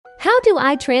How do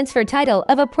I transfer title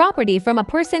of a property from a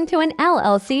person to an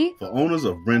LLC? For owners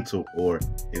of rental or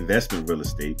investment real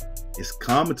estate, it's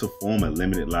common to form a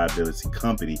limited liability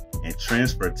company and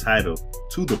transfer title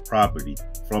to the property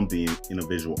from the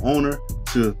individual owner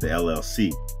to the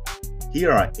LLC.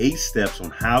 Here are 8 steps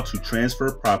on how to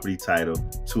transfer property title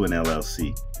to an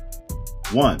LLC.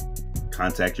 1.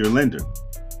 Contact your lender.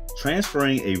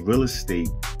 Transferring a real estate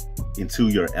into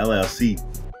your LLC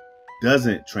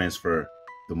doesn't transfer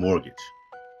the mortgage.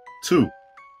 2.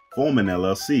 Form an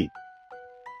LLC.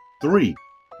 3.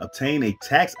 Obtain a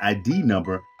tax ID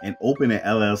number and open an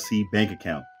LLC bank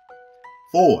account.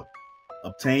 4.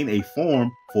 Obtain a form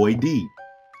for a deed.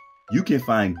 You can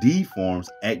find deed forms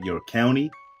at your county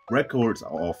records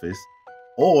office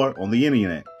or on the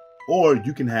internet, or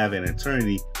you can have an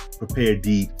attorney prepare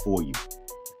deed for you.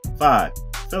 5.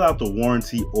 Fill out the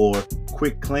warranty or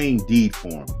quitclaim deed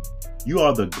form. You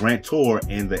are the grantor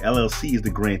and the LLC is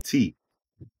the grantee.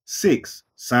 6.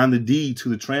 Sign the deed to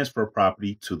the transfer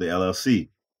property to the LLC.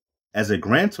 As a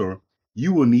grantor,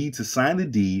 you will need to sign the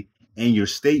deed, and your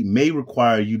state may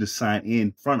require you to sign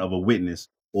in front of a witness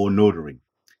or notary.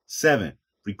 7.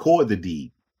 Record the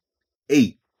deed.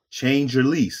 8. Change your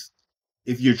lease.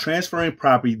 If you're transferring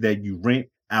property that you rent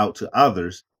out to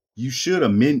others, you should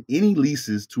amend any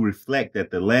leases to reflect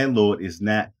that the landlord is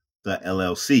not the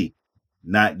LLC,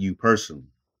 not you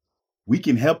personally. We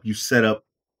can help you set up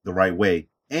the right way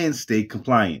and stay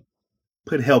compliant.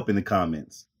 Put help in the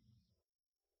comments.